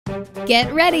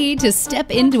Get ready to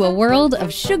step into a world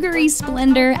of sugary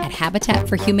splendor at Habitat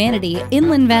for Humanity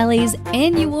Inland Valley's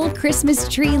annual Christmas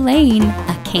Tree Lane,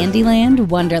 a Candyland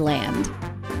wonderland.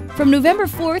 From November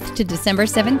 4th to December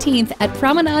 17th at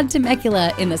Promenade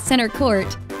Temecula in the center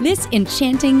court, this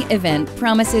enchanting event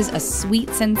promises a sweet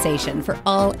sensation for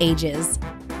all ages.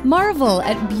 Marvel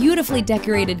at beautifully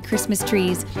decorated Christmas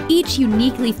trees, each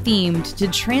uniquely themed to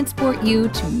transport you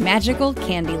to magical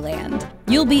Candyland.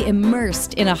 You'll be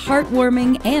immersed in a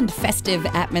heartwarming and festive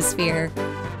atmosphere.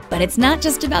 But it's not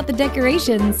just about the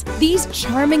decorations. These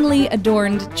charmingly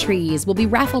adorned trees will be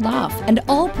raffled off, and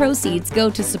all proceeds go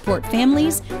to support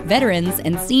families, veterans,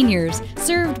 and seniors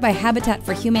served by Habitat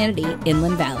for Humanity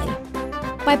Inland Valley.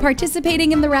 By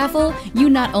participating in the raffle, you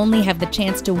not only have the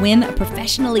chance to win a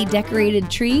professionally decorated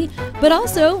tree, but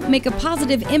also make a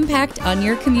positive impact on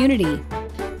your community.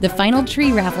 The final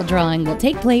tree raffle drawing will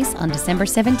take place on December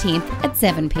 17th at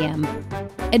 7 p.m.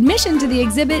 Admission to the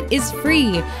exhibit is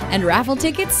free, and raffle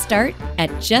tickets start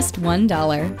at just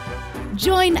 $1.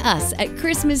 Join us at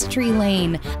Christmas Tree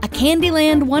Lane, a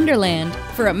Candyland wonderland,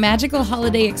 for a magical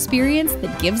holiday experience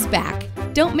that gives back.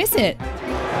 Don't miss it.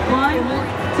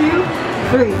 1, 2,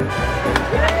 3.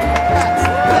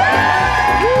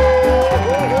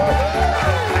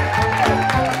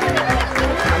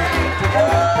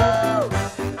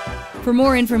 For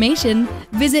more information,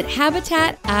 visit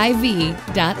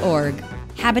habitativ.org.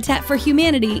 Habitat for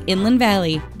Humanity Inland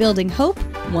Valley, building hope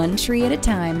one tree at a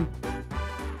time.